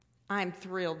I'm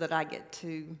thrilled that I get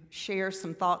to share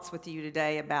some thoughts with you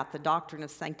today about the doctrine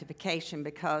of sanctification,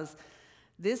 because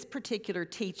this particular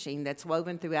teaching that's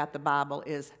woven throughout the Bible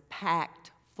is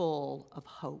packed full of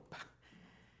hope.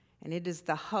 And it is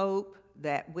the hope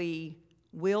that we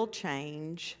will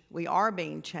change, we are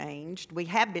being changed, we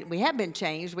have been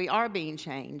changed, we are being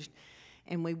changed,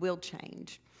 and we will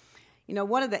change. You know,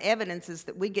 one of the evidences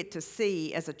that we get to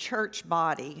see as a church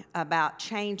body about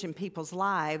change in people's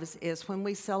lives is when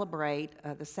we celebrate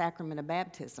the sacrament of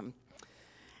baptism.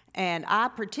 And I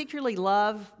particularly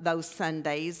love those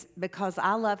Sundays because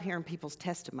I love hearing people's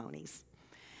testimonies.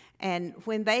 And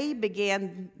when they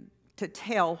begin to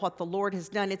tell what the Lord has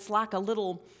done, it's like a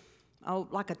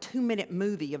 2-minute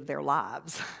movie of their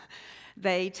lives.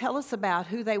 They tell us about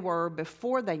who they were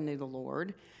before they knew the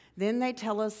Lord. Then they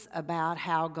tell us about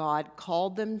how God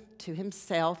called them to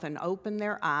himself and opened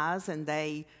their eyes, and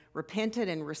they repented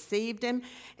and received him.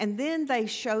 And then they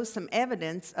show some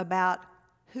evidence about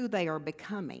who they are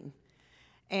becoming.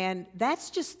 And that's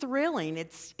just thrilling.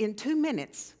 It's in 2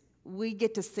 minutes, we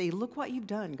get to see, look what you've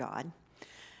done, God.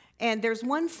 And there's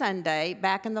one Sunday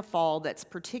back in the fall that's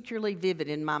particularly vivid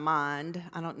in my mind.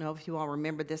 I don't know if you all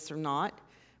remember this or not.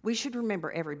 We should remember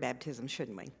every baptism,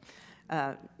 shouldn't we?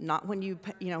 Not when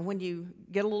when you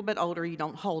get a little bit older, you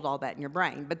don't hold all that in your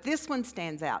brain. But this one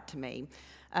stands out to me.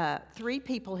 3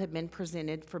 people had been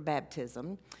presented for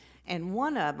baptism, and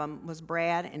one of them was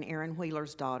Brad and Aaron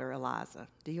Wheeler's daughter, Eliza.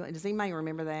 Does anybody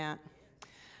remember that?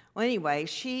 Well, anyway, as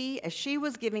she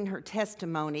was giving her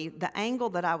testimony, the angle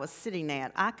that I was sitting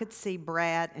at, I could see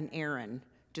Brad and Aaron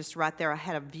just right there. I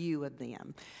had a view of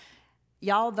them.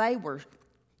 Y'all, they were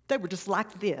just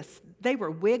like this. They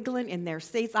were wiggling in their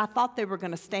seats. I thought they were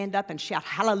going to stand up and shout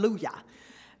hallelujah.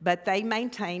 But they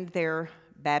maintained their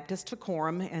Baptist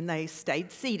decorum and they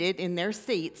stayed seated in their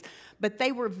seats. But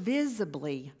they were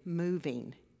visibly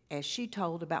moving as she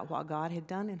told about what God had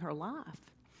done in her life.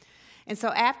 And so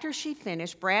after she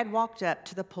finished, Brad walked up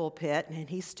to the pulpit and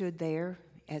he stood there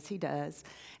as he does.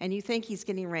 And you think he's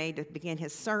getting ready to begin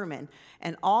his sermon.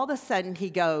 And all of a sudden he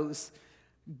goes,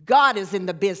 God is in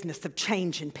the business of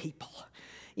changing people.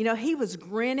 You know, he was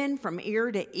grinning from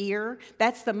ear to ear.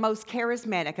 That's the most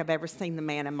charismatic I've ever seen the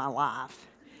man in my life.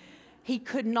 He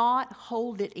could not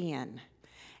hold it in.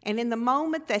 And in the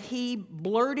moment that he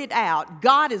blurted out,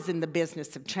 God is in the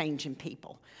business of changing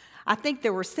people, I think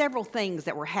there were several things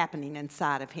that were happening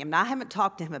inside of him. Now, I haven't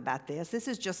talked to him about this. This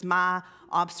is just my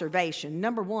observation.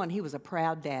 Number one, he was a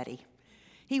proud daddy.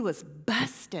 He was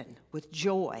busting with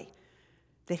joy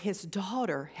that his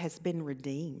daughter has been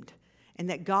redeemed and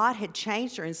that God had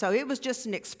changed her. And so it was just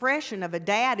an expression of a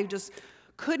dad who just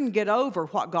couldn't get over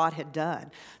what God had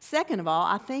done. Second of all,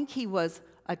 I think he was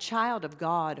a child of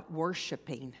God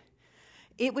worshiping.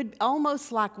 It would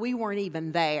almost like we weren't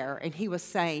even there, and he was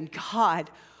saying, God,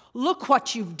 look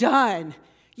what you've done.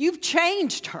 You've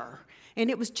changed her. And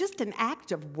it was just an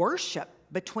act of worship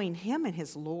between him and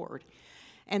his Lord.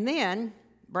 And then,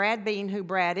 Brad being who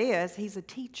Brad is, he's a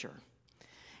teacher.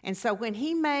 And so when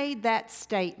he made that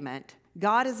statement,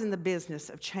 God is in the business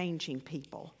of changing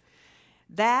people,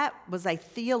 that was a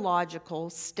theological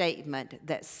statement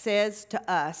that says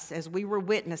to us, as we were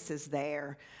witnesses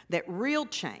there, that real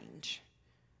change,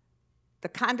 the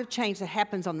kind of change that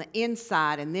happens on the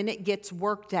inside and then it gets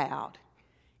worked out,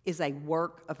 is a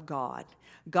work of God.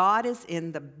 God is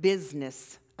in the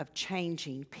business of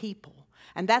changing people.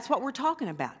 And that's what we're talking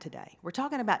about today. We're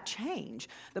talking about change.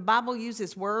 The Bible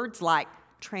uses words like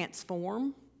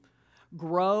transform,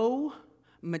 grow,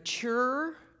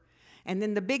 mature, and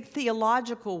then the big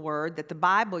theological word that the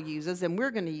Bible uses, and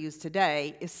we're going to use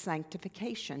today, is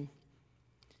sanctification.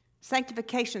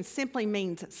 Sanctification simply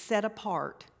means set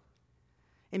apart.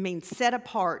 It means set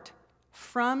apart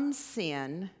from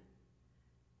sin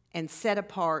and set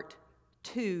apart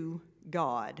to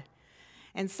God.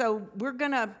 And so we're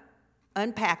going to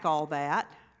unpack all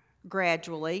that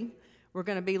gradually. We're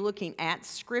going to be looking at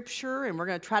Scripture, and we're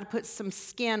going to try to put some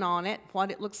skin on it, what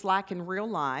it looks like in real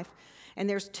life. And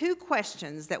there's 2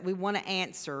 questions that we want to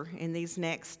answer in these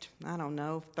next,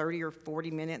 30 or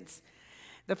 40 minutes.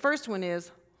 The first one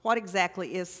is, what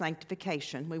exactly is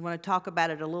sanctification? We want to talk about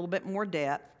it a little bit more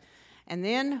depth. And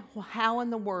then, how in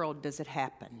the world does it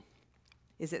happen?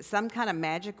 Is it some kind of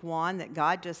magic wand that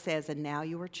God just says, and now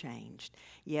you are changed?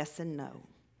 Yes and no.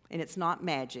 And it's not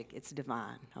magic, it's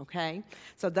divine, okay?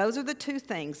 So those are the 2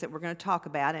 things that we're going to talk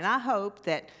about. And I hope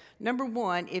that, number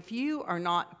one, if you are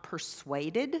not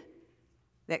persuaded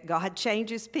that God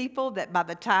changes people, that by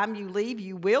the time you leave,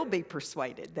 you will be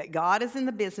persuaded that God is in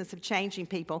the business of changing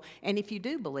people. And if you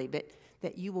do believe it,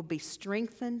 that you will be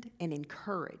strengthened and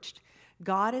encouraged.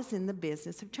 God is in the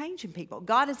business of changing people.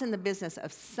 God is in the business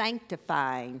of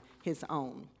sanctifying his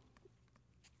own.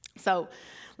 So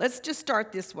let's just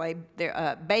start this way.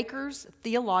 Baker's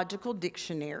Theological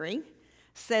Dictionary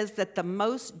says that the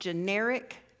most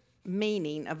generic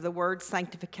meaning of the word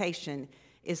sanctification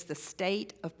is the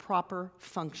state of proper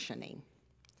functioning.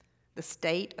 The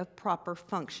state of proper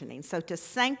functioning. So to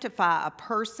sanctify a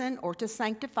person or to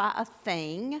sanctify a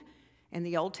thing, in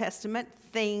the Old Testament,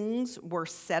 things were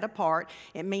set apart.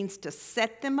 It means to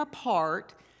set them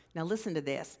apart. Now listen to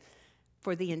this.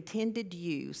 For the intended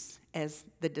use as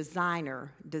the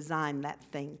designer designed that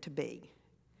thing to be.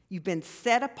 You've been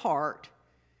set apart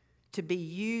to be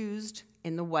used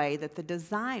in the way that the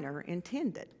designer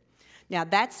intended. Now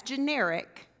that's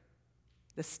generic,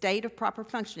 the state of proper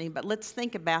functioning, but let's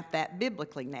think about that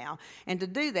biblically now. And to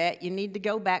do that, you need to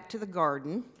go back to the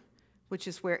garden, which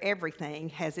is where everything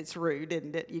has its root,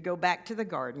 isn't it? You go back to the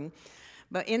garden.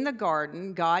 But in the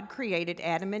garden, God created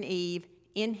Adam and Eve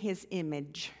in his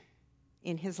image,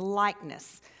 in his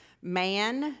likeness.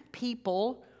 Man,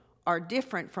 people are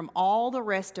different from all the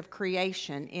rest of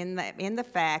creation in the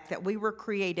fact that we were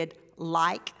created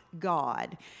like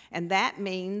God. And that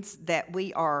means that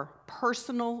we are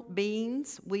personal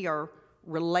beings. We are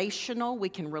relational. We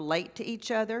can relate to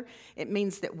each other. It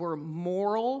means that we're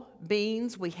moral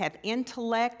beings. We have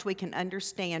intellect. We can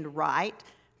understand right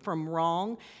from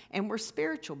wrong. And we're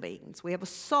spiritual beings. We have a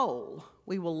soul.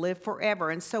 We will live forever.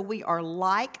 And so we are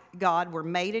like God. We're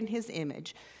made in his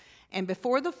image. And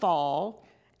before the fall,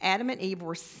 Adam and Eve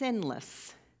were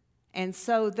sinless. And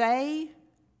so they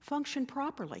functioned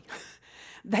properly.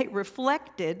 They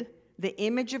reflected the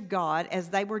image of God as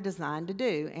they were designed to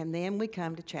do. And then we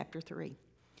come to chapter 3.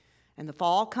 And the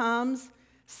fall comes,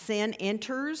 sin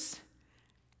enters.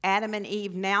 Adam and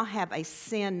Eve now have a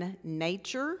sin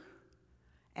nature.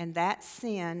 And that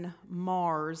sin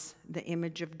mars the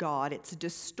image of God. It's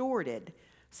distorted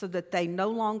so that they no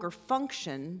longer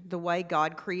function the way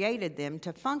God created them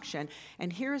to function.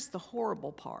 And here's the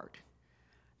horrible part.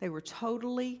 They were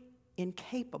totally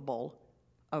incapable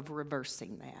of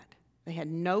reversing that. They had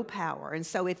no power. And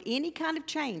so if any kind of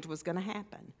change was going to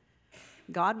happen,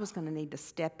 God was going to need to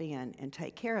step in and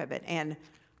take care of it. And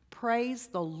praise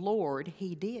the Lord,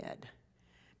 he did.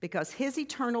 Because his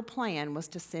eternal plan was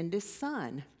to send his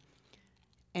son.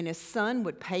 And his son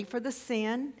would pay for the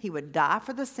sin. He would die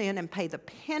for the sin and pay the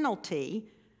penalty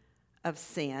of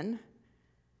sin.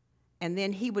 And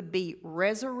then he would be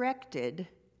resurrected,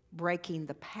 breaking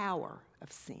the power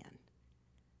of sin.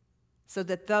 So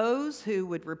that those who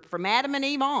would, from Adam and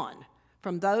Eve on,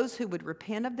 from those who would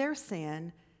repent of their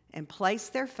sin and place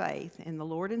their faith in the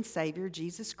Lord and Savior,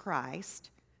 Jesus Christ,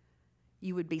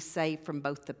 you would be saved from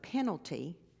both the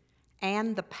penalty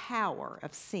and the power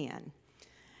of sin.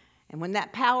 And when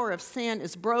that power of sin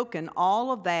is broken,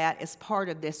 all of that is part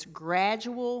of this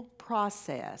gradual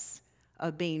process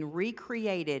of being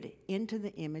recreated into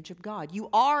the image of God. You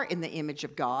are in the image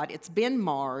of God. It's been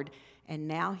marred, and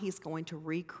now he's going to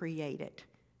recreate it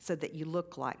so that you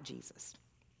look like Jesus.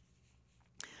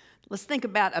 Let's think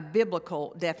about a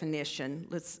biblical definition.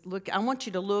 Let's look. I want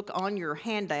you to look on your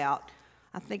handout.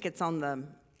 I think it's on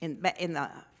in the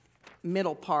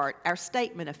middle part, our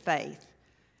statement of faith.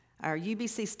 Our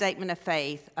UBC statement of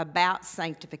faith about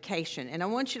sanctification. And I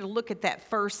want you to look at that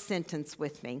first sentence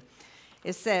with me.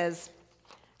 It says,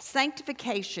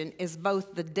 sanctification is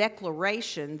both the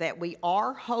declaration that we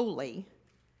are holy.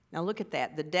 Now look at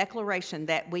that. The declaration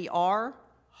that we are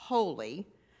holy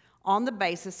on the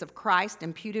basis of Christ's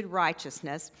imputed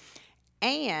righteousness.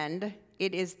 And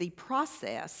it is the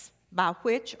process by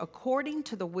which, according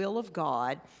to the will of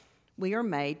God, we are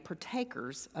made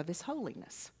partakers of his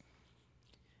holiness.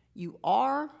 You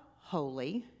are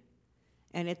holy,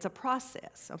 and it's a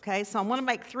process, okay? So I want to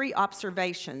make 3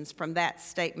 observations from that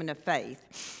statement of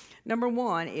faith. Number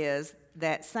 1 is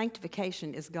that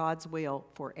sanctification is God's will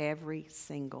for every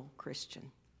single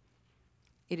Christian.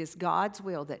 It is God's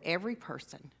will that every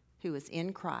person who is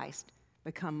in Christ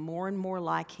become more and more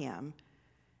like him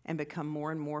and become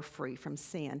more and more free from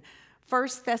sin.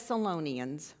 1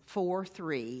 Thessalonians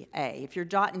 4:3a. If you're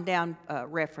jotting down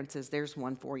references, there's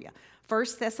one for you.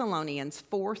 1 Thessalonians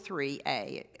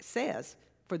 4:3a says,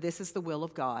 "For this is the will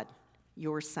of God,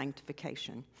 your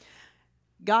sanctification."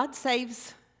 God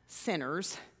saves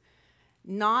sinners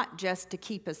not just to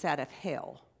keep us out of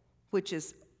hell, which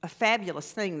is a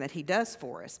fabulous thing that he does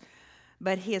for us,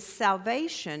 but his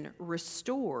salvation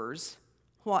restores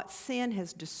what sin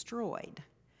has destroyed.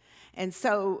 And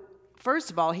so,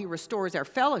 first of all, he restores our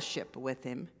fellowship with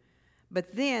him,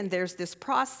 but then there's this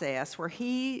process where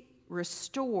he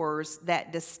restores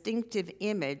that distinctive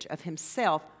image of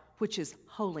himself, which is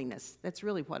holiness. That's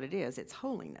really what it is. It's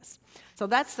holiness. So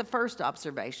that's the first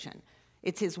observation.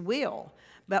 It's his will.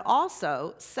 But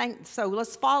also, so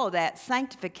let's follow that.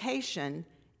 Sanctification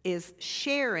is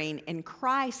sharing in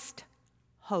Christ's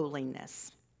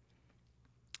holiness.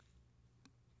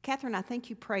 Catherine, I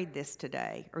think you prayed this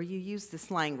today, or you used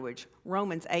this language,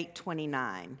 Romans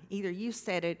 8:29. Either you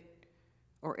said it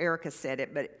or Erica said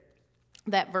it, but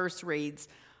that verse reads,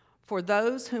 "For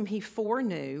those whom he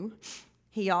foreknew,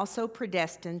 he also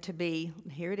predestined to be,"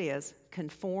 here it is,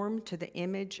 "conformed to the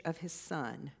image of his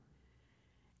Son,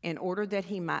 in order that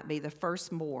he might be the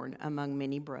firstborn among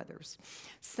many brothers."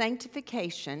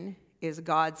 Sanctification is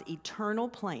God's eternal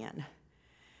plan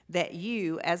that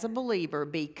you, as a believer,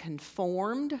 be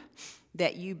conformed,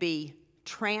 that you be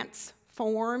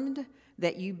transformed,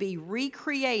 that you be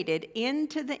recreated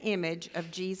into the image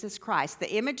of Jesus Christ.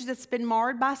 The image that's been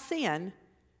marred by sin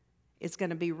is going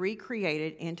to be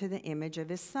recreated into the image of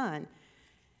his Son.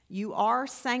 You are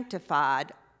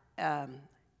sanctified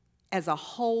as a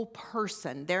whole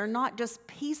person. They're not just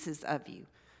pieces of you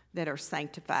that are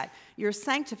sanctified. You're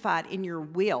sanctified in your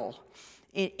will,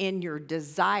 in your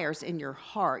desires, in your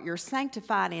heart. You're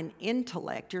sanctified in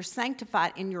intellect. You're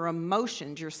sanctified in your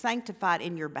emotions. You're sanctified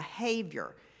in your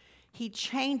behavior. He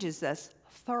changes us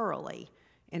thoroughly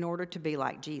in order to be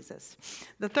like Jesus.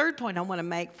 The third point I want to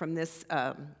make from this,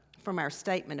 from our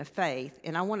statement of faith,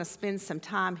 and I want to spend some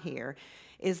time here,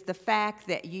 is the fact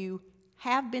that you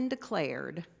have been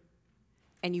declared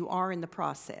and you are in the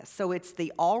process. So it's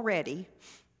the already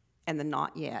and the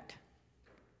not yet.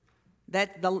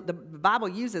 That the Bible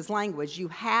uses language, you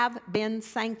have been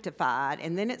sanctified,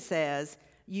 and then it says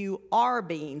you are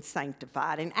being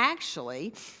sanctified. And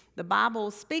actually, the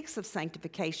Bible speaks of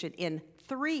sanctification in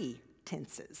 3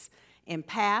 tenses: in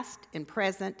past, in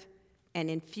present, and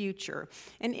in future.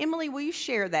 And Emily, will you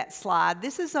share that slide?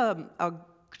 This is a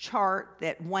chart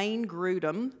that Wayne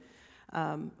Grudem,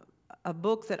 a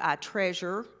book that I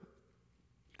treasure.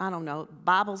 I don't know,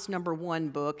 Bible's number 1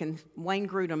 book, and Wayne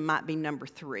Grudem might be number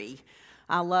 3.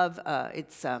 I love,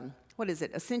 it's, what is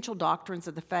it, Essential Doctrines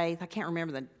of the Faith? I can't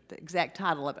remember the exact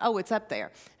title of it. Oh, it's up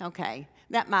there. Okay,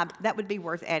 that would be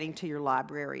worth adding to your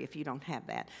library if you don't have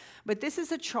that. But this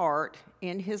is a chart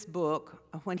in his book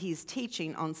when he's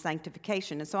teaching on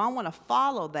sanctification. And so I want to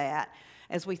follow that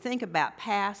as we think about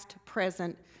past,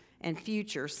 present, and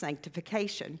future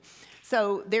sanctification.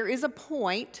 So there is a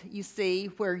point, you see,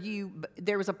 where you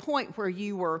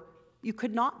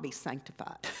could not be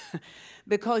sanctified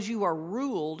because you are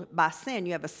ruled by sin.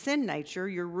 You have a sin nature,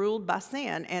 you're ruled by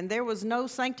sin, and there was no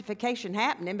sanctification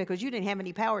happening because you didn't have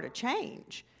any power to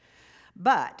change.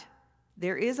 But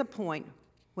there is a point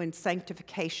when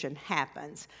sanctification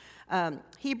happens.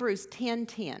 Hebrews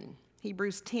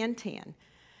 10:10.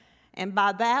 And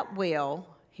by that will,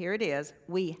 here it is,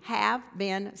 we have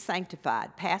been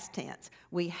sanctified, past tense.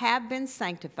 We have been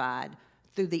sanctified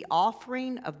through the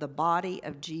offering of the body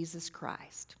of Jesus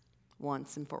Christ,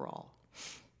 once and for all.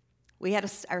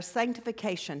 Our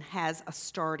sanctification has a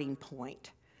starting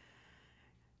point.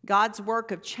 God's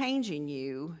work of changing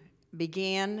you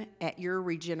began at your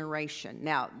regeneration.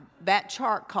 Now, that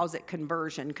chart calls it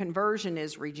conversion. Conversion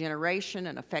is regeneration,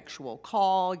 an effectual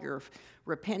call, your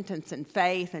repentance and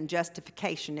faith and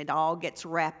justification. It all gets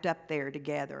wrapped up there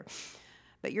together.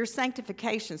 But your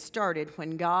sanctification started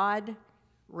when God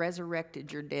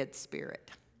resurrected your dead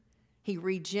spirit. He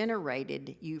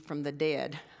regenerated you from the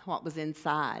dead, what was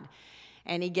inside.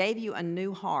 And he gave you a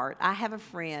new heart. I have a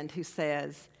friend who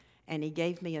says, and he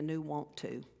gave me a new want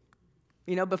to.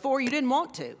 You know, before you didn't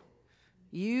want to.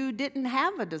 You didn't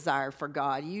have a desire for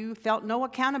God. You felt no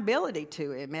accountability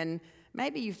to him. And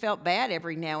maybe you felt bad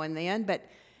every now and then, but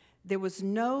there was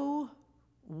no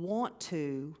want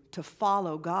to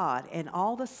follow God. And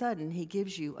all of a sudden, he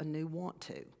gives you a new want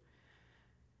to.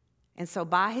 And so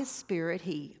by his Spirit,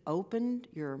 he opened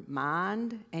your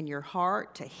mind and your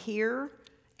heart to hear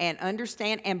and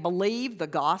understand and believe the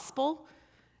gospel.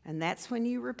 And that's when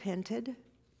you repented,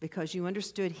 because you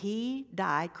understood he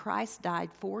died, Christ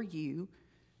died for you,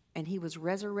 and he was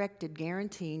resurrected,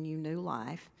 guaranteeing you new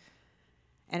life.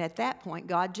 And at that point,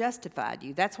 God justified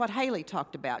you. That's what Haley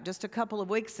talked about just a couple of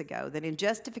weeks ago, that in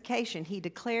justification, he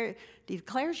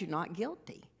declares you not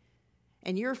guilty.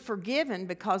 And you're forgiven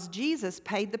because Jesus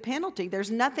paid the penalty.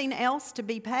 There's nothing else to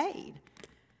be paid.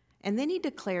 And then he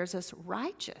declares us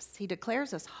righteous. He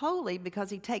declares us holy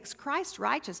because he takes Christ's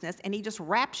righteousness and he just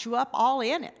wraps you up all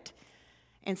in it.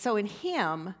 And so in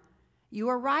him, you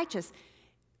are righteous.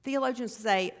 Theologians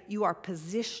say you are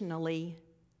positionally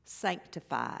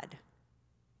sanctified.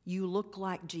 You look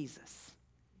like Jesus.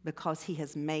 because he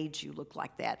has made you look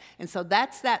like that. And so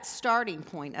that's that starting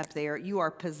point up there. You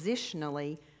are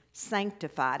positionally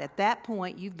sanctified. At that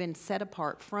point, you've been set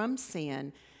apart from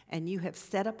sin, and you have been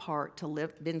set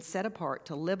apart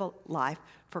to live a life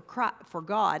for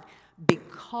God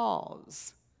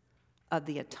because of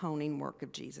the atoning work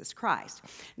of Jesus Christ.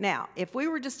 Now, if we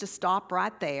were just to stop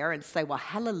right there and say, well,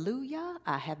 hallelujah,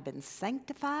 I have been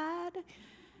sanctified,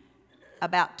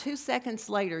 about 2 seconds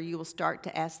later, you will start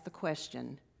to ask the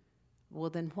question, well,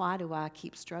 then why do I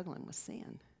keep struggling with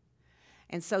sin?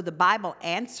 And so the Bible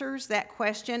answers that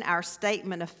question. Our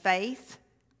statement of faith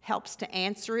helps to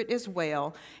answer it as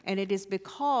well. And it is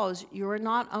because you are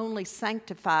not only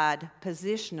sanctified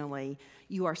positionally,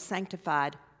 you are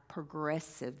sanctified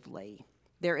progressively.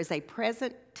 There is a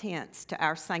present tense to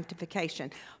our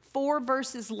sanctification. 4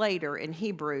 verses later in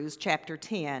Hebrews chapter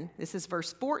 10, this is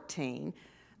verse 14,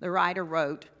 the writer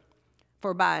wrote,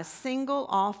 "For by a single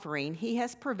offering he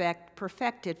has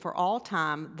perfected for all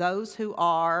time those who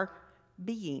are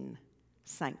being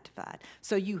sanctified."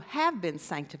 So you have been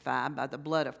sanctified by the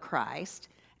blood of Christ,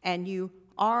 and you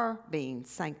are being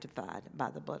sanctified by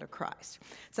the blood of Christ.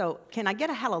 So can I get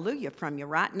a hallelujah from you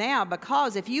right now?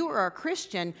 Because if you are a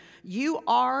Christian, you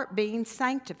are being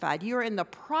sanctified. You are in the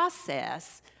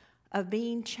process of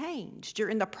being changed. You're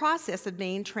in the process of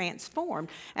being transformed.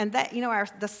 And that,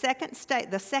 the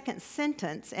second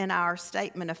sentence in our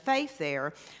statement of faith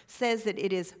there says that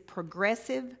it is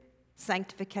progressive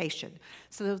sanctification.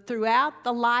 So throughout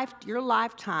your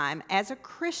lifetime as a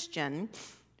Christian,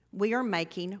 we are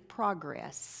making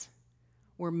progress.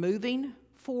 We're moving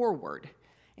forward.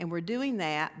 And we're doing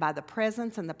that by the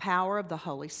presence and the power of the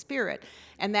Holy Spirit.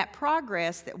 And that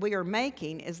progress that we are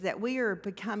making is that we are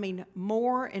becoming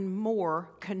more and more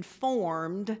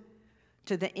conformed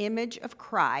to the image of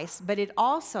Christ, but it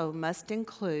also must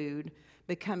include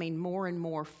becoming more and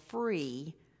more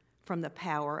free from the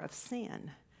power of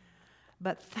sin.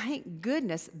 But thank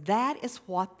goodness that is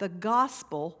what the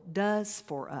gospel does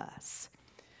for us.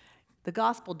 The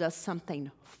gospel does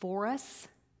something for us,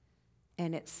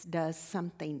 and it does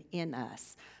something in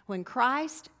us. When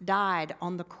Christ died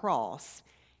on the cross,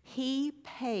 he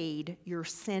paid your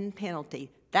sin penalty.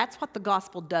 That's what the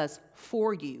gospel does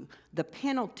for you. The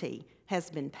penalty has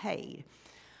been paid.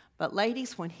 But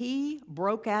ladies, when he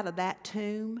broke out of that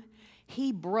tomb,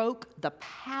 he broke the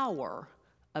power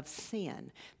of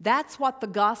sin. That's what the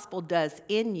gospel does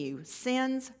in you.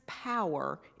 Sin's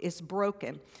power is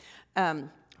broken.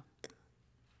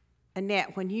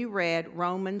 Annette, when you read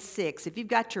Romans 6, if you've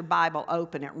got your Bible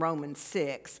open at Romans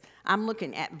 6, I'm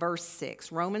looking at verse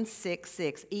 6, Romans 6,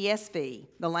 ESV,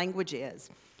 the language is,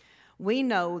 "We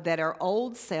know that our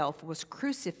old self was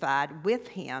crucified with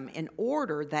him in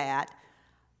order that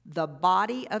the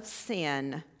body of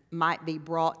sin might be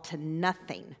brought to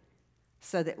nothing,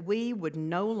 so that we would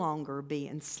no longer be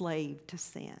enslaved to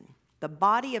sin." The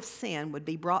body of sin would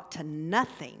be brought to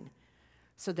nothing,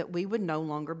 so that we would no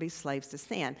longer be slaves to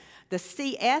sin. The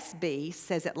CSB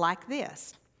says it like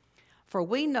this: "For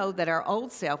we know that our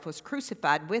old self was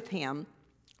crucified with him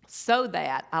so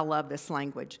that," I love this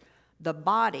language, "the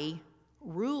body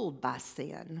ruled by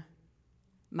sin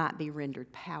might be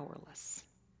rendered powerless,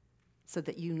 so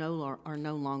that you are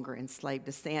no longer enslaved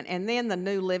to sin." And then the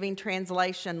New Living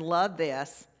Translation, love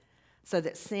this, "so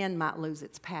that sin might lose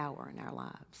its power in our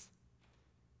lives."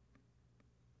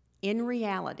 In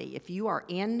reality, if you are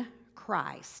in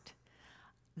Christ,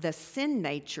 the sin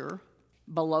nature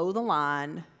below the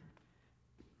line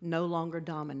no longer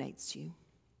dominates you.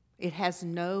 It has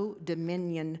no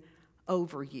dominion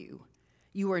over you.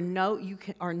 You are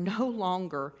no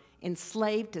longer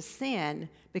enslaved to sin,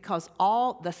 because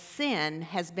all the sin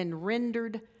has been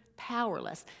rendered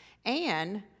powerless.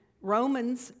 And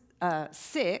Romans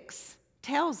 6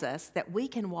 tells us that we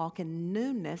can walk in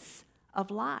newness of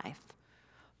life.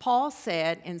 Paul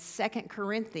said in 2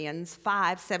 Corinthians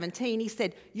 5:17, he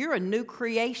said, "You're a new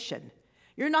creation.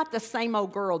 You're not the same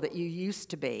old girl that you used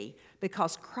to be,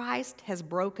 because Christ has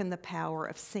broken the power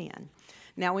of sin."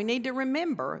 Now we need to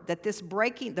remember that the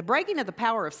breaking of the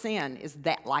power of sin is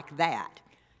like that.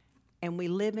 And we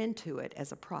live into it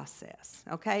as a process,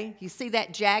 okay? You see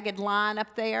that jagged line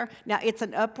up there? Now it's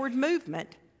an upward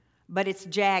movement, but it's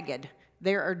jagged.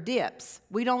 There are dips.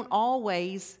 We don't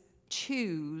always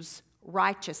choose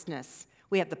righteousness.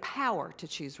 We have the power to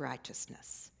choose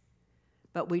righteousness,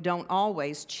 but we don't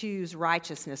always choose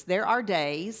righteousness. There are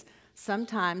days,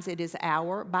 sometimes it is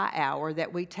hour by hour,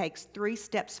 that we take 3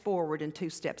 steps forward and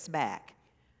 2 steps back.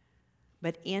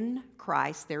 But in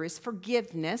Christ, there is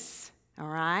forgiveness, all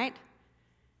right?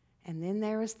 And then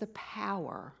there is the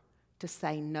power to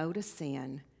say no to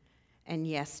sin and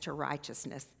yes to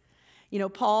righteousness. You know,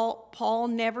 Paul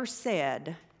never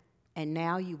said, and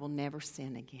now you will never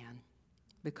sin again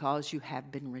because you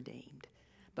have been redeemed.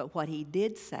 But what he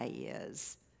did say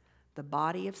is, the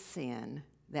body of sin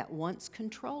that once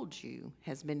controlled you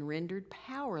has been rendered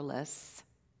powerless,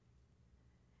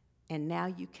 and now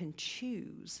you can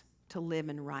choose to live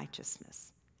in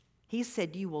righteousness. He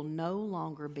said you will no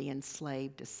longer be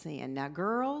enslaved to sin. Now,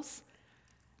 girls,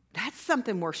 that's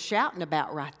something worth shouting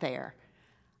about right there.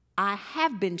 I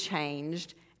have been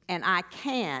changed, and I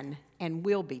can and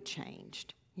will be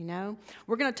changed, you know?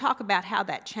 We're going to talk about how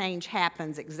that change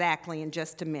happens exactly in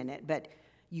just a minute, but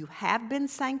you have been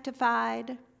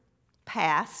sanctified,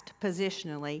 past,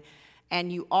 positionally,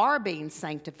 and you are being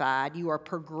sanctified. You are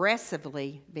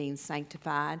progressively being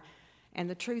sanctified, and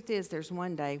the truth is there's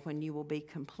one day when you will be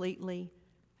completely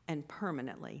and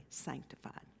permanently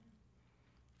sanctified.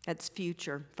 That's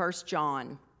future. 1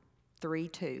 John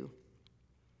 3:2.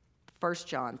 1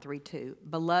 John 3:2.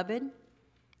 Beloved,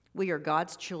 we are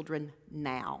God's children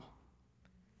now,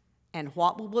 and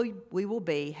what we will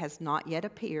be has not yet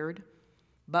appeared,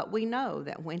 but we know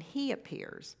that when he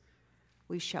appears,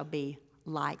 we shall be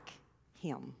like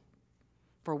him,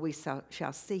 for we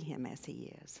shall see him as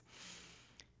he is.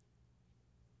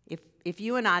 If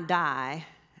you and I die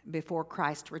before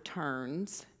Christ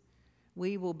returns,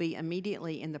 we will be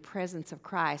immediately in the presence of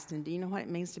Christ. And do you know what it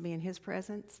means to be in his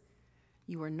presence?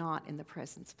 You are not in the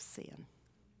presence of sin.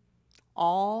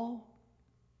 All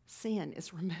sin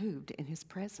is removed in his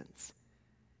presence.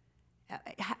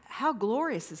 How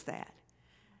glorious is that?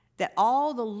 That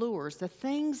all the lures, the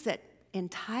things that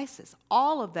entice us,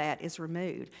 all of that is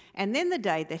removed. And then the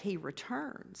day that he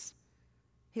returns,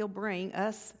 he'll bring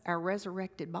us our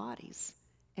resurrected bodies,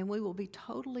 and we will be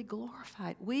totally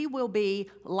glorified. We will be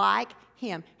like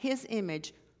him, his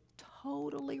image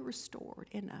totally restored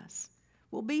in us.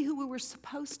 We'll be who we were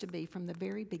supposed to be from the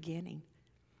very beginning.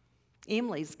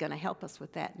 Emily's going to help us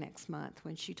with that next month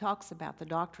when she talks about the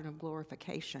doctrine of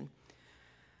glorification.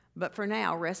 But for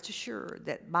now, rest assured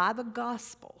that by the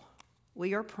gospel,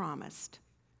 we are promised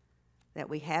that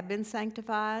we have been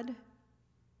sanctified,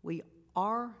 we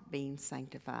are being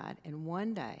sanctified, and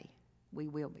one day we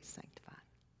will be sanctified.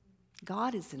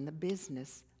 God is in the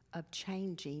business of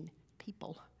changing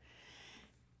people.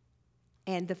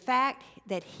 And the fact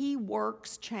that he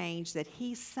works change, that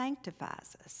he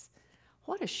sanctifies us,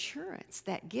 what assurance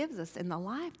that gives us in the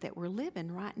life that we're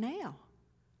living right now.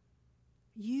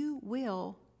 You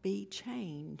will be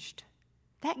changed.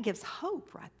 That gives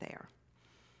hope right there.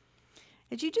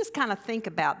 As you just kind of think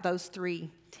about those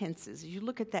three tenses, as you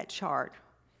look at that chart,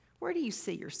 where do you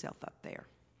see yourself up there?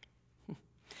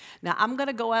 Now, I'm going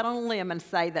to go out on a limb and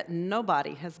say that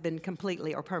nobody has been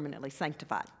completely or permanently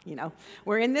sanctified. You know,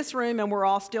 we're in this room and we're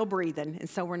all still breathing, and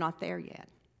so we're not there yet.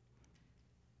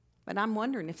 But I'm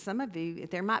wondering if some of you, if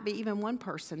there might be even one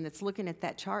person that's looking at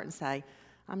that chart and say,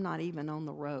 I'm not even on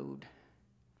the road.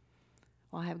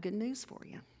 Well, I have good news for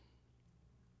you.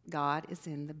 God is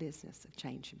in the business of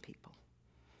changing people.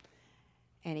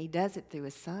 And he does it through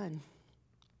his son,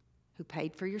 who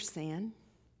paid for your sin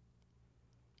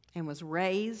and was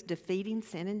raised defeating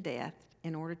sin and death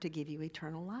in order to give you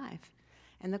eternal life.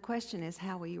 And the question is,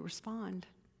 how will you respond?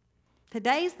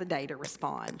 Today's the day to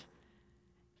respond,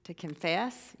 to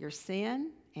confess your sin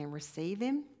and receive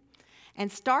him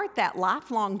and start that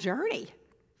lifelong journey,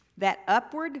 that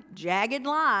upward jagged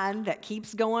line that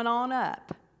keeps going on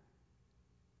up.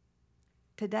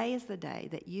 Today is the day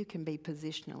that you can be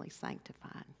positionally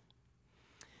sanctified.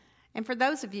 And for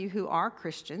those of you who are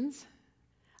Christians,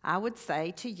 I would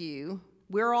say to you,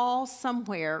 we're all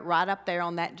somewhere right up there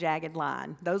on that jagged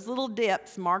line. Those little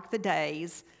dips mark the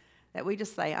days that we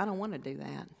just say, I don't want to do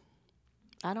that.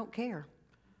 I don't care.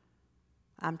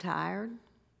 I'm tired.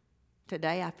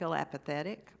 Today I feel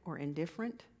apathetic or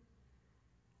indifferent.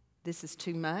 This is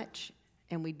too much,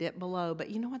 and we dip below. But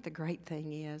you know what the great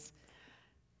thing is?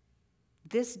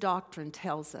 This doctrine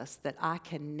tells us that I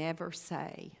can never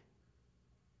say,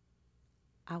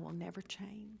 I will never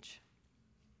change.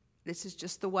 This is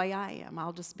just the way I am.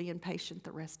 I'll just be impatient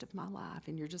the rest of my life,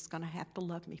 and you're just going to have to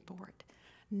love me for it.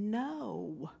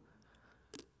 No.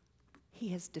 He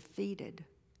has defeated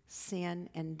sin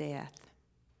and death,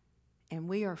 and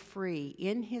we are free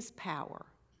in his power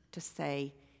to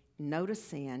say no to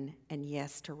sin and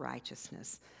yes to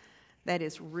righteousness. That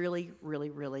is really, really,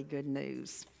 really good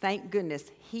news. Thank goodness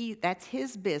that's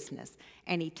his business,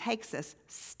 and he takes us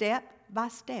step by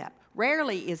step.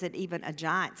 Rarely is it even a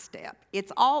giant step.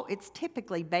 It's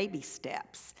typically baby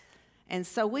steps. And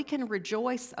so we can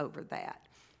rejoice over that,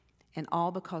 and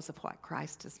all because of what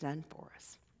Christ has done for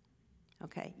us.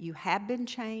 Okay, you have been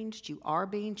changed, you are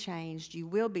being changed, you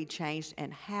will be changed,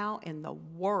 and how in the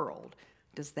world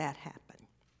does that happen?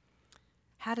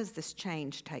 How does this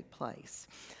change take place?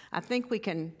 I think we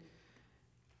can,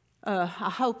 I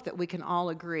hope that we can all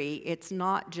agree it's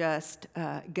not just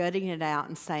gutting it out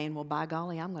and saying, well, by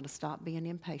golly, I'm going to stop being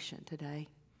impatient today.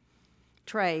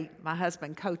 Trey, my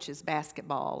husband, coaches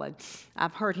basketball, and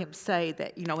I've heard him say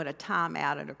that, at a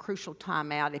timeout, at a crucial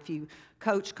timeout, if you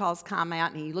coach calls timeout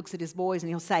and he looks at his boys and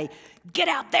he'll say, get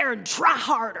out there and try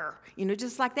harder,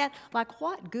 just like that. Like,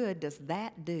 what good does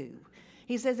that do?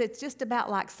 He says it's just about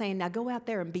like saying, now go out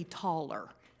there and be taller.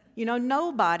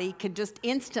 Nobody can just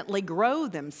instantly grow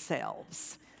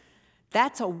themselves.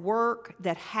 That's a work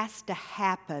that has to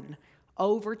happen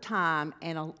over time,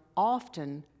 and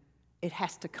often it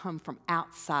has to come from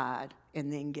outside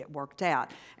and then get worked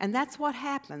out. And that's what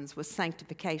happens with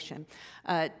sanctification.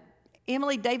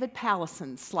 Emily, David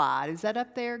Pallison's slide, is that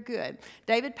up there? Good.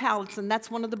 David Pallison, that's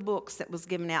one of the books that was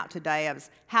given out today. It was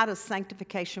How Does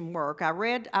Sanctification Work? I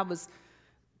was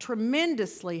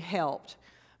tremendously helped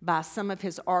by some of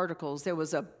his articles. There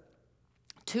was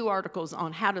 2 articles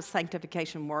on How Does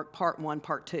Sanctification Work, Part 1,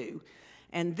 Part 2.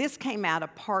 And this came out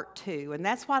of Part 2. And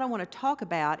that's what I want to talk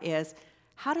about is,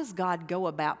 how does God go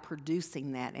about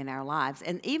producing that in our lives?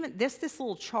 And even this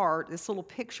little chart, this little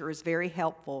picture is very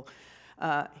helpful.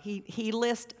 He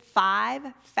lists 5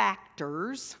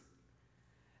 factors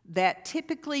that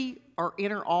typically are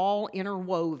all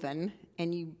interwoven,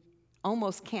 and you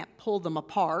almost can't pull them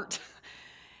apart,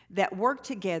 that work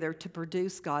together to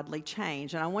produce godly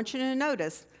change. And I want you to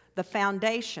notice the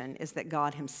foundation is that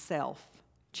God himself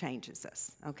changes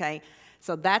us, okay?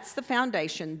 So that's the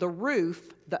foundation. The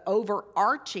roof, the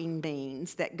overarching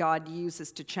means that God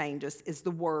uses to change us is the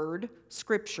Word,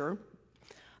 Scripture.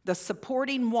 The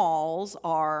supporting walls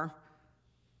are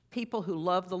people who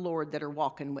love the Lord that are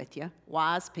walking with you,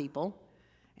 wise people.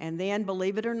 And then,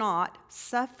 believe it or not,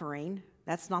 suffering.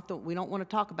 We don't want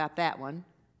to talk about that one.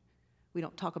 We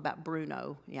don't talk about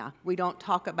Bruno. We don't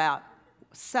talk about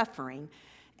suffering.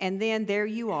 And then there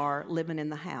you are living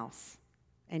in the house.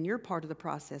 And you're part of the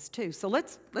process too. So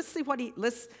let's see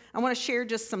I want to share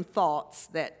just some thoughts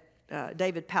that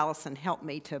David Pallison helped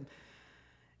me to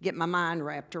get my mind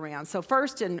wrapped around. So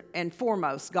first and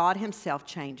foremost, God himself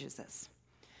changes us.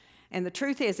 And the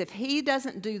truth is, if he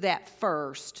doesn't do that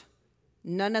first,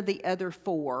 none of the other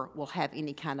 4 will have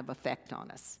any kind of effect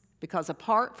on us. Because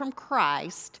apart from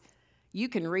Christ, you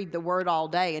can read the Word all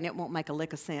day and it won't make a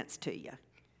lick of sense to you.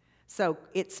 So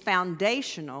it's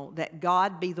foundational that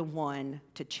God be the one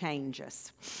to change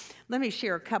us. Let me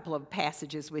share a couple of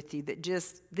passages with you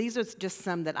these are just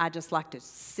some that I just like to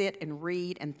sit and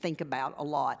read and think about a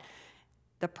lot.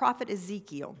 The prophet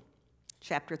Ezekiel,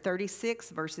 chapter 36,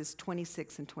 verses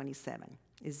 26 and 27.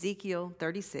 Ezekiel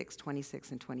 36,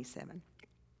 26 and 27.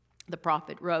 The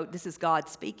prophet wrote, this is God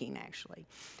speaking actually,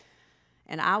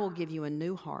 and I will give you a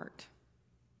new heart,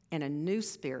 and a new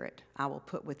spirit I will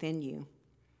put within you.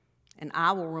 And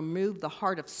I will remove the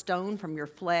heart of stone from your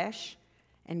flesh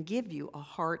and give you a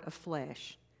heart of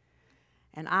flesh.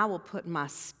 And I will put my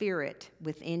spirit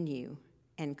within you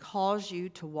and cause you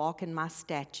to walk in my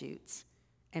statutes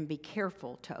and be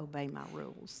careful to obey my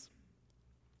rules.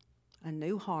 A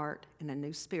new heart and a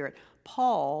new spirit.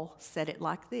 Paul said it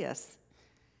like this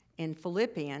in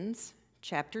Philippians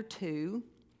chapter 2,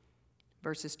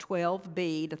 verses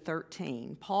 12b to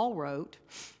 13. Paul wrote,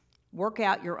 work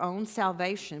out your own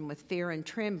salvation with fear and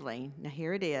trembling. Now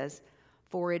here it is.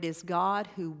 For it is God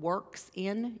who works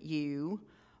in you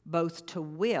both to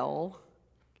will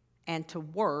and to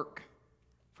work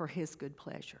for his good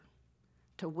pleasure.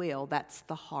 To will, that's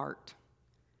the heart.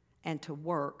 And to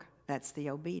work, that's the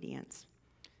obedience.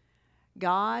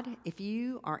 God, if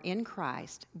you are in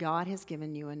Christ, God has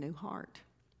given you a new heart.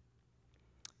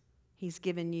 He's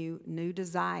given you new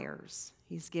desires.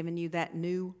 He's given you that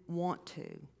new want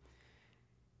to.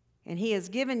 And he has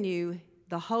given you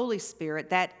the Holy Spirit,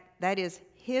 that is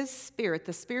his Spirit,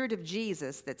 the Spirit of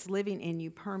Jesus that's living in you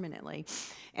permanently.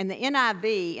 And the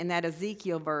NIV, in that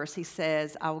Ezekiel verse, he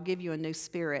says, I will give you a new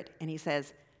spirit. And he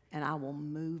says, and I will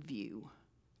move you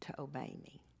to obey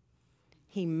me.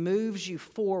 He moves you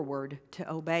forward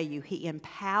to obey you. He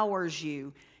empowers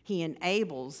you. He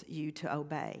enables you to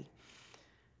obey.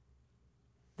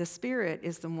 The Spirit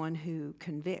is the one who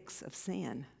convicts of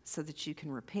sin so that you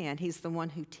can repent. He's the one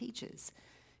who teaches.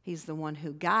 He's the one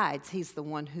who guides. He's the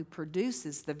one who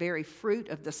produces the very fruit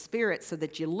of the Spirit so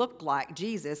that you look like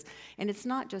Jesus. And it's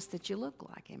not just that you look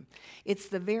like him. It's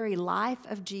the very life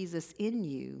of Jesus in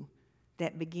you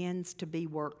that begins to be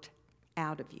worked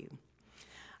out of you.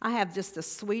 I have just the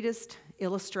sweetest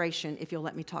illustration, if you'll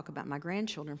let me talk about my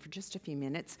grandchildren for just a few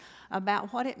minutes,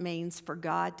 about what it means for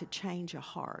God to change a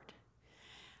heart.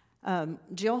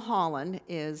 Jill Holland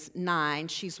is 9.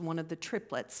 She's one of the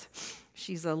triplets.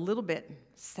 She's a little bit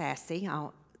sassy.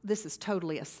 This is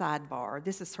totally a sidebar.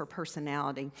 This is her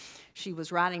personality. She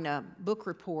was writing a book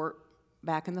report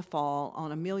back in the fall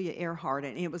on Amelia Earhart,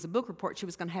 and it was a book report. She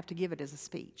was going to have to give it as a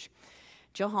speech.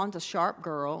 Jill Holland's a sharp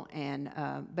girl,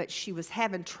 but she was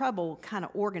having trouble kind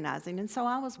of organizing, and so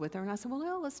I was with her, and I said,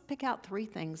 well, let's pick out 3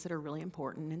 things that are really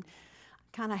important, and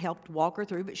kind of helped walk her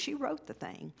through, but she wrote the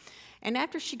thing. And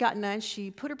after she got done, she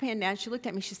put her pen down, she looked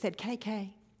at me, she said, KK,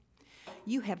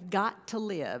 you have got to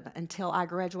live until I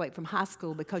graduate from high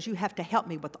school because you have to help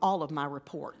me with all of my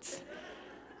reports.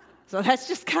 So that's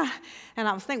just kind of, and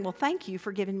I was thinking, well, thank you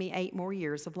for giving me 8 more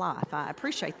years of life. I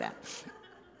appreciate that.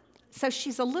 So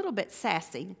she's a little bit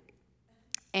sassy,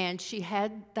 and she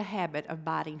had the habit of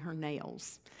biting her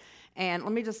nails. And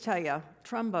let me just tell you,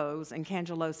 Trumbos and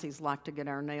Cangellosis like to get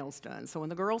our nails done. So when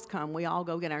the girls come, we all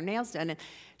go get our nails done. And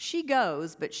she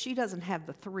goes, but she doesn't have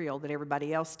the thrill that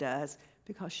everybody else does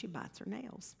because she bites her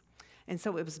nails. And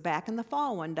so it was back in the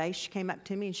fall one day, she came up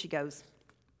to me and she goes,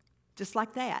 just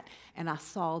like that. And I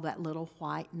saw that little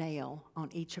white nail on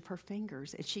each of her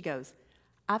fingers. And she goes,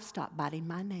 I've stopped biting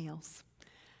my nails.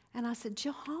 And I said,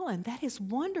 Jill Holland, that is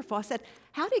wonderful. I said,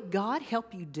 how did God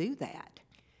help you do that?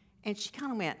 And she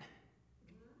kind of went,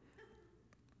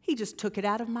 He just took it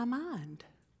out of my mind.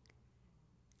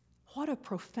 What a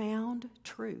profound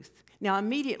truth. Now,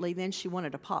 immediately then she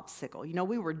wanted a popsicle. You know,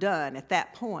 we were done at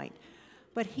that point.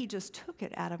 But He just took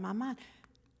it out of my mind.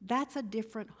 That's a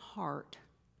different heart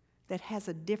that has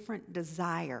a different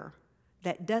desire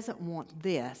that doesn't want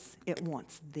this, it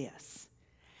wants this.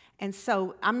 And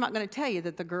so I'm not going to tell you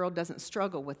that the girl doesn't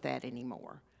struggle with that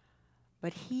anymore.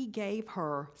 But He gave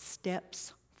her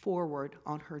steps forward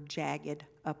on her jagged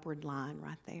upward line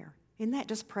right there. Isn't that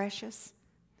just precious?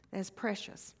 That's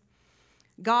precious.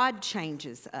 God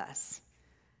changes us.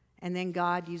 And then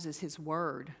God uses His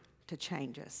word to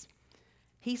change us.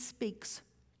 He speaks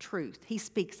truth. He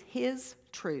speaks His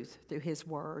truth through His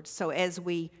word. So as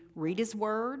we read His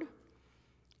word,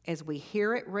 as we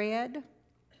hear it read,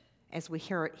 as we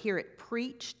hear it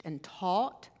preached and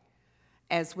taught,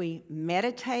 as we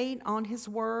meditate on His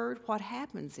word, what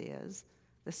happens is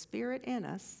the Spirit in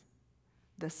us,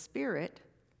 the Spirit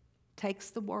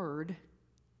takes the word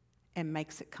and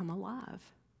makes it come alive.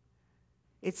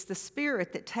 It's the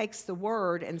Spirit that takes the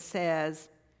word and says,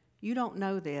 you don't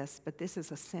know this, but this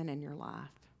is a sin in your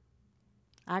life.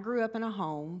 I grew up in a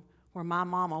home where my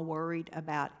mama worried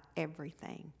about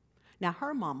everything. Now,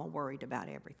 her mama worried about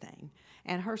everything,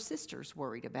 and her sisters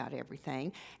worried about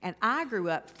everything. And I grew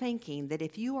up thinking that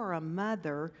if you are a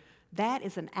mother, that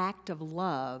is an act of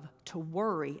love to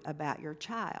worry about your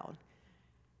child.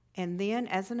 And then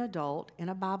as an adult in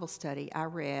a Bible study, I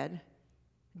read,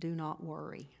 do not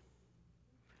worry.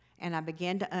 And I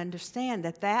began to understand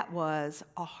that that was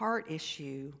a heart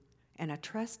issue and a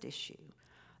trust issue.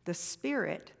 The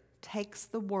Spirit takes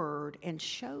the word and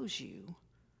shows you,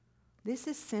 this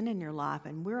is sin in your life,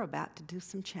 and we're about to do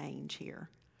some change here.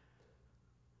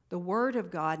 The Word of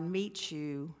God meets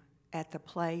you at the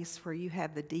place where you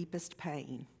have the deepest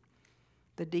pain,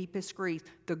 the deepest grief,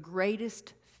 the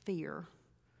greatest fear.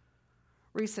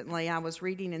 Recently, I was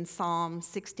reading in Psalm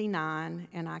 69,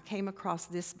 and I came across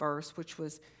this verse, which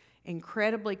was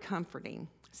incredibly comforting,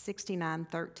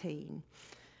 69:13.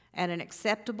 At an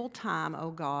acceptable time, O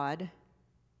God,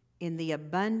 in the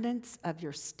abundance of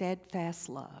your steadfast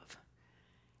love,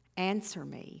 answer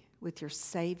me with your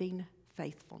saving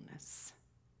faithfulness.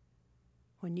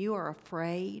 When you are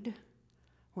afraid,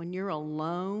 when you're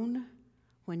alone,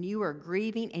 when you are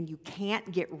grieving and you can't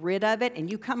get rid of it,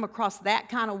 and you come across that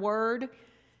kind of word,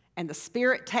 and the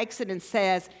Spirit takes it and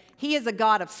says, He is a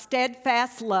God of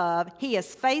steadfast love. He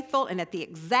is faithful, and at the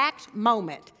exact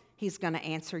moment, He's going to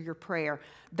answer your prayer.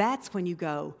 That's when you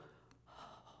go, oh,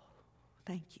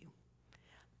 thank you.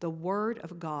 The Word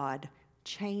of God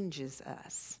changes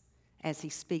us as He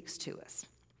speaks to us.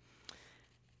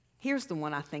 Here's the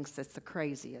one I think that's the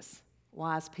craziest.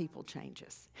 Wise people change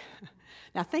us.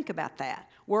 Now think about that.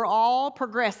 We're all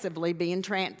progressively being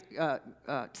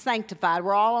sanctified.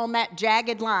 We're all on that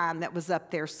jagged line that was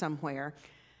up there somewhere.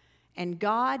 And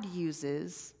God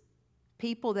uses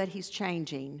people that He's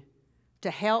changing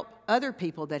to help other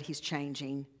people that He's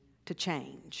changing to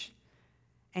change.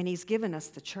 And He's given us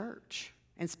the church.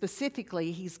 And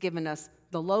specifically, He's given us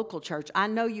the local church. I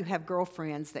know you have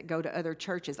girlfriends that go to other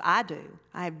churches. I do.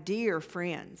 I have dear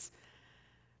friends.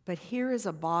 But here is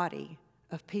a body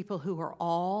of people who are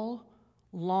all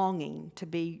longing to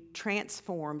be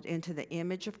transformed into the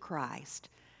image of Christ,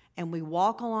 and we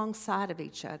walk alongside of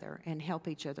each other and help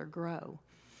each other grow.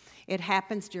 It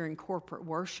happens during corporate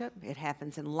worship. It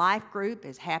happens in life group.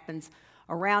 It happens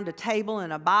around a table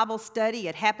in a Bible study.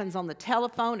 It happens on the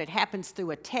telephone. It happens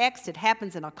through a text. It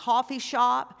happens in a coffee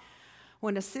shop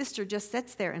when a sister just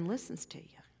sits there and listens to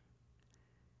you.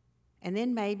 And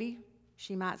then maybe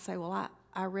she might say, well,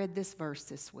 I read this verse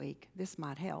this week. This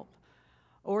might help.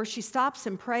 Or she stops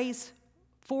and prays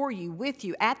for you, with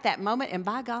you at that moment, and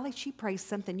by golly, she prays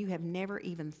something you have never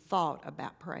even thought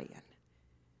about praying.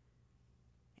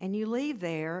 And you leave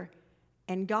there,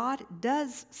 and God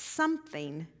does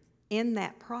something in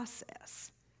that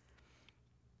process.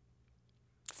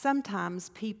 Sometimes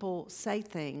people say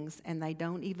things, and they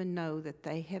don't even know that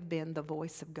they have been the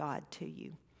voice of God to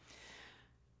you.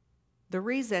 The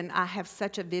reason I have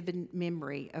such a vivid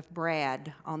memory of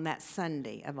Brad on that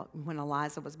Sunday when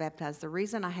Eliza was baptized, the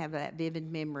reason I have that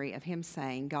vivid memory of him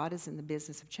saying God is in the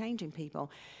business of changing people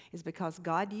is because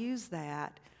God used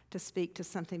that to speak to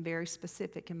something very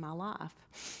specific in my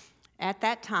life. At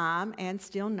that time, and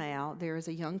still now, there is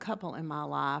a young couple in my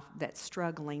life that's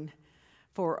struggling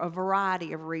for a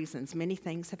variety of reasons. Many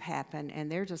things have happened, and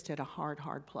they're just at a hard,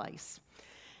 hard place.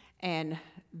 And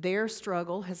their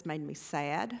struggle has made me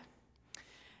sad,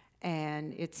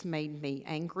 and it's made me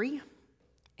angry,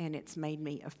 and it's made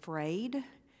me afraid.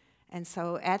 And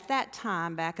so at that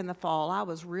time, back in the fall, I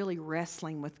was really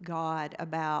wrestling with God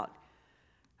about,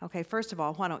 okay, first of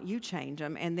all, why don't you change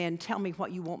them? And then tell me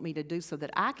what you want me to do so that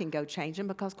I can go change them,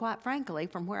 because quite frankly,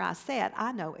 from where I sat,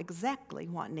 I know exactly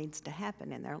what needs to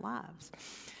happen in their lives.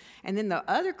 And then the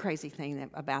other crazy thing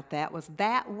about that was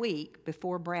that week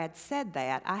before Brad said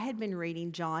that, I had been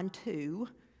reading John 2,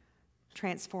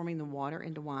 Transforming the Water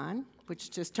into Wine, which is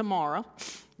just tomorrow.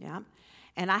 Yeah.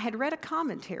 And I had read a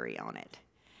commentary on it.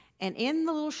 And in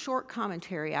the little short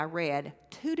commentary I read,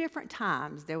 2 different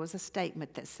times there was a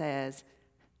statement that says,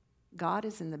 God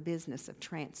is in the business of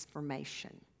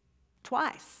transformation.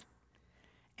 Twice.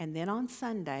 And then on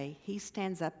Sunday, he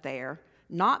stands up there,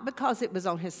 not because it was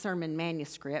on his sermon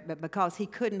manuscript, but because he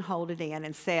couldn't hold it in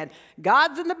and said,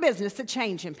 God's in the business of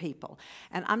changing people.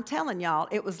 And I'm telling y'all,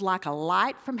 it was like a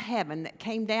light from heaven that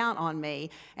came down on me,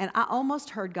 and I almost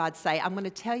heard God say, I'm going to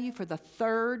tell you for the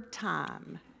 3rd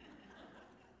time,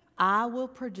 I will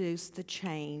produce the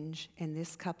change in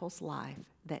this couple's life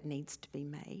that needs to be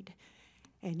made.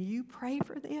 And you pray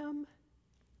for them,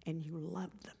 and you love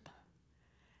them.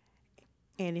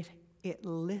 And it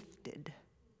lifted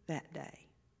that day.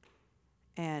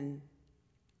 And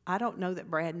I don't know that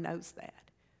Brad knows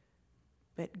that,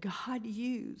 but God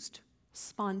used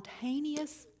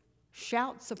spontaneous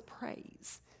shouts of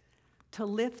praise to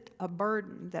lift a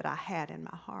burden that I had in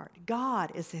my heart.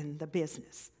 God is in the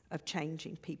business of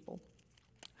changing people.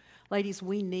 Ladies,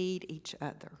 we need each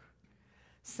other.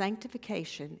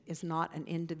 Sanctification is not an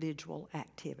individual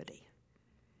activity.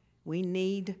 We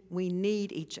need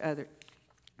each other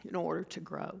in order to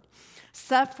grow.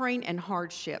 Suffering and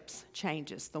hardships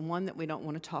changes, the one that we don't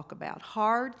want to talk about.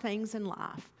 Hard things in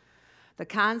life, the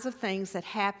kinds of things that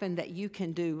happen that you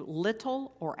can do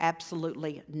little or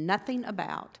absolutely nothing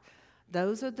about,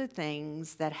 those are the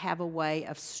things that have a way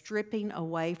of stripping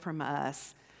away from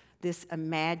us this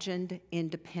imagined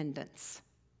independence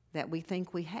that we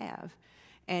think we have.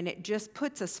 And it just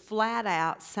puts us flat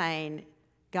out saying,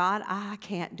 God, I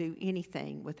can't do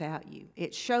anything without you.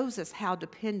 It shows us how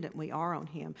dependent we are on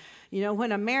him. You know,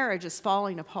 when a marriage is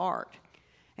falling apart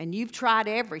and you've tried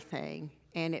everything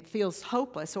and it feels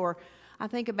hopeless, or I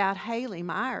think about Haley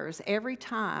Myers every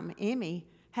time Emmy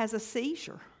has a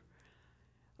seizure,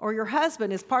 or your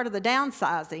husband is part of the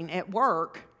downsizing at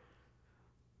work,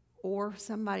 or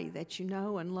somebody that you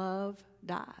know and love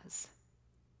dies.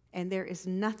 And there is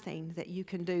nothing that you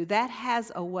can do. That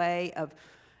has a way of,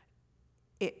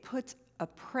 it puts a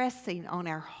pressing on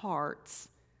our hearts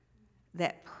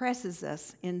that presses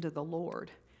us into the Lord.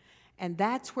 And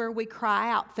that's where we cry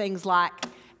out things like,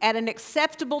 at an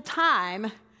acceptable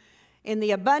time, in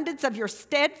the abundance of your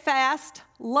steadfast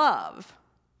love,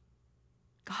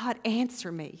 God,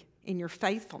 answer me in your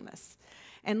faithfulness.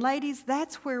 And ladies,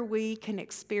 that's where we can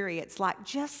experience like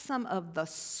just some of the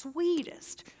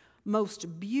sweetest,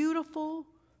 most beautiful,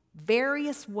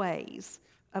 various ways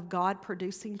of God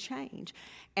producing change.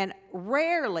 And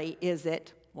rarely is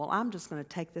it, well, I'm just going to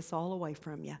take this all away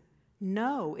from you.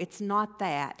 No, it's not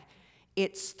that.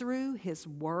 It's through his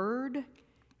word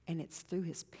and it's through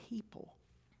his people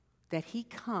that he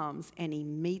comes and he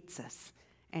meets us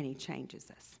and he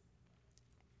changes us.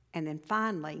 And then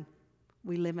finally,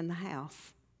 we live in the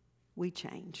house. We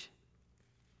change.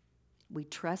 We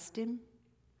trust him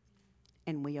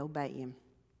and we obey him.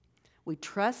 We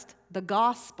trust the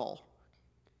gospel.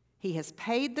 He has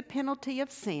paid the penalty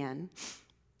of sin.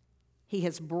 He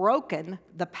has broken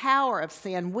the power of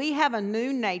sin. We have a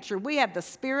new nature. We have the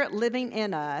Spirit living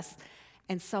in us.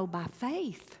 And so by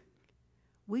faith,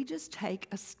 we just take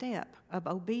a step of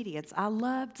obedience. I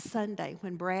loved Sunday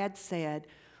when Brad said,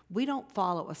 we don't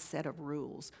follow a set of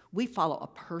rules. We follow a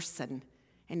person,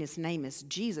 and his name is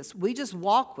Jesus. We just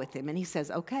walk with him, and he says,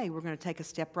 okay, we're going to take a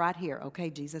step right here. Okay,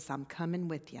 Jesus, I'm coming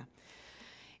with you.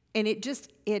 And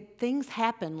things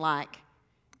happen like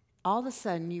all of a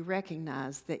sudden you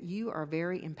recognize that you are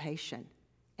very impatient,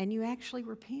 and you actually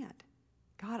repent.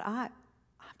 God, I'm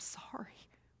sorry.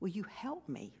 Will you help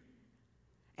me?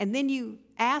 And then you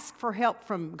ask for help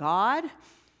from God.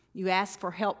 You ask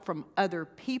for help from other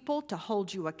people to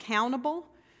hold you accountable.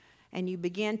 And you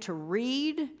begin to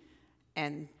read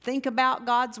and think about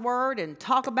God's Word and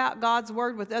talk about God's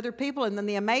Word with other people. And then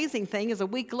the amazing thing is a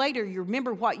week later, you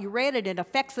remember what you read and it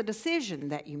affects a decision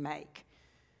that you make.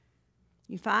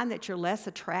 You find that you're less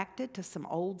attracted to some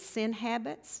old sin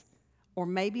habits, or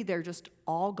maybe they're just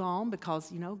all gone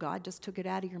because, God just took it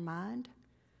out of your mind.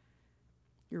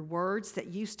 Your words that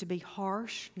used to be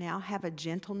harsh now have a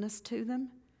gentleness to them.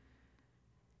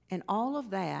 And all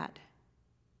of that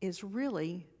is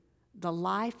really the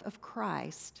life of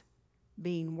Christ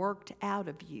being worked out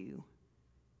of you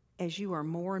as you are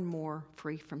more and more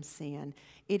free from sin.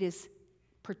 It is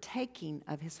partaking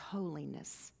of his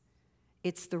holiness.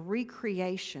 It's the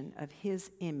recreation of his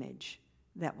image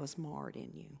that was marred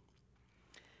in you.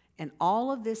 And all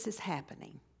of this is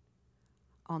happening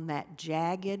on that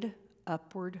jagged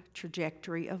upward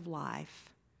trajectory of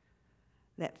life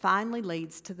that finally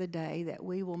leads to the day that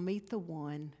we will meet the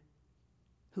one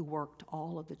who worked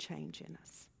all of the change in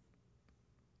us.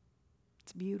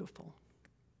 It's beautiful.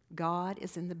 God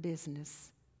is in the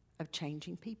business of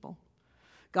changing people.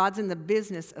 God's in the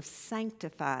business of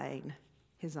sanctifying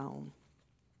his own.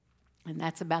 And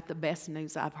that's about the best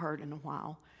news I've heard in a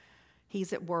while.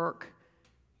 He's at work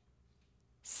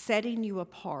setting you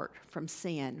apart from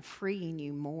sin, freeing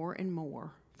you more and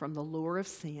more from the lure of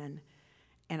sin,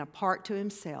 and apart to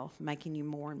himself, making you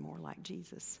more and more like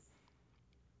Jesus.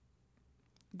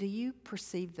 Do you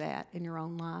perceive that in your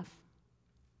own life?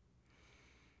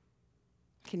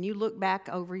 Can you look back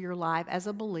over your life as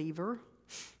a believer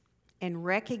and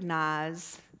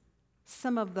recognize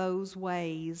some of those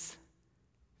ways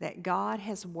that God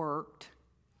has worked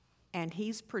and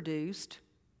he's produced,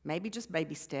 maybe just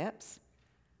baby steps,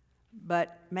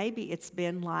 but maybe it's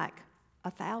been like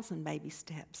 1,000 baby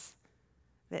steps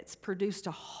that's produced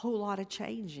a whole lot of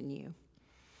change in you?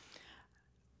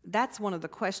 That's one of the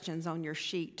questions on your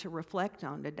sheet to reflect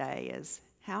on today is,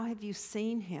 how have you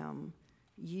seen him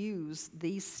use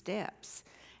these steps?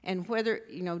 And whether,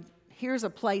 here's a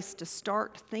place to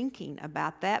start thinking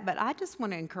about that, but I just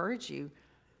want to encourage you,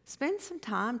 spend some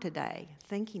time today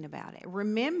thinking about it,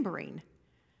 remembering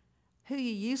who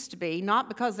you used to be, not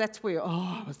because that's where,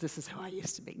 this is who I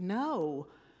used to be. No,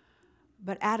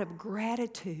 but out of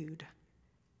gratitude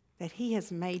that he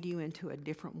has made you into a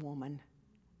different woman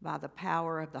by the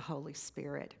power of the Holy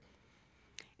Spirit.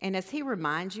 And as he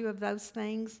reminds you of those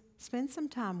things, spend some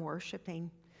time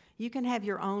worshiping. You can have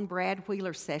your own Brad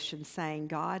Wheeler session saying,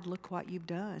 God, look what you've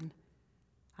done.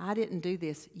 I didn't do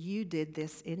this. You did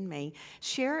this in me.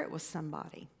 Share it with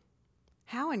somebody.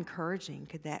 How encouraging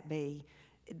could that be?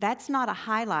 That's not a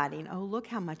highlighting, look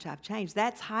how much I've changed.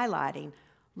 That's highlighting,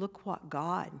 look what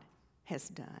God has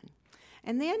done.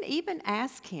 And then even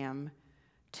ask him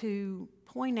to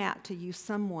point out to you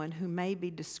someone who may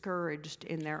be discouraged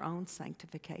in their own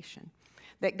sanctification.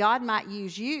 That God might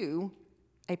use you,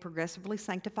 a progressively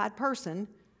sanctified person,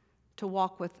 to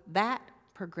walk with that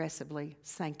progressively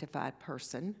sanctified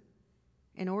person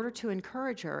in order to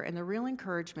encourage her. And the real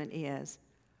encouragement is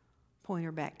point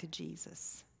her back to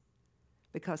Jesus,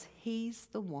 because he's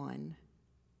the one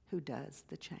who does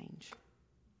the change.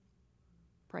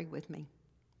 Pray with me.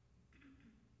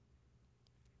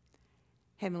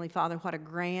 Heavenly Father, what a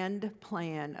grand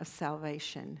plan of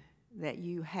salvation that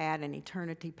you had in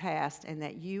eternity past and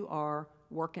that you are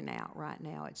working out right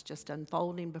now. It's just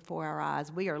unfolding before our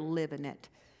eyes. We are living it.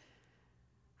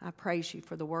 I praise you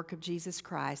for the work of Jesus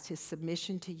Christ, his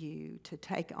submission to you to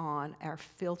take on our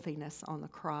filthiness on the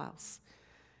cross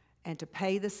and to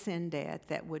pay the sin debt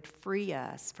that would free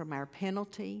us from our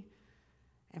penalty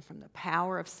and from the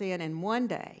power of sin, and one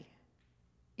day,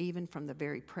 even from the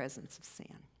very presence of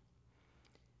sin.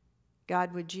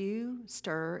 God, would you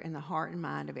stir in the heart and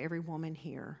mind of every woman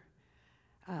here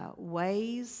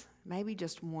ways, maybe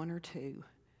just one or two,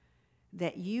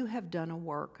 that you have done a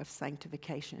work of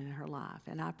sanctification in her life.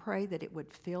 And I pray that it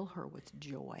would fill her with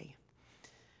joy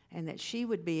and that she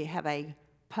would have a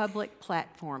public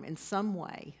platform in some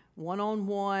way,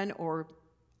 one-on-one or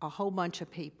a whole bunch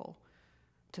of people,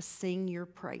 to sing your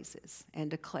praises and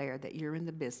declare that you're in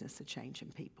the business of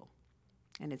changing people.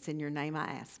 And it's in your name I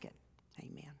ask it.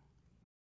 Amen.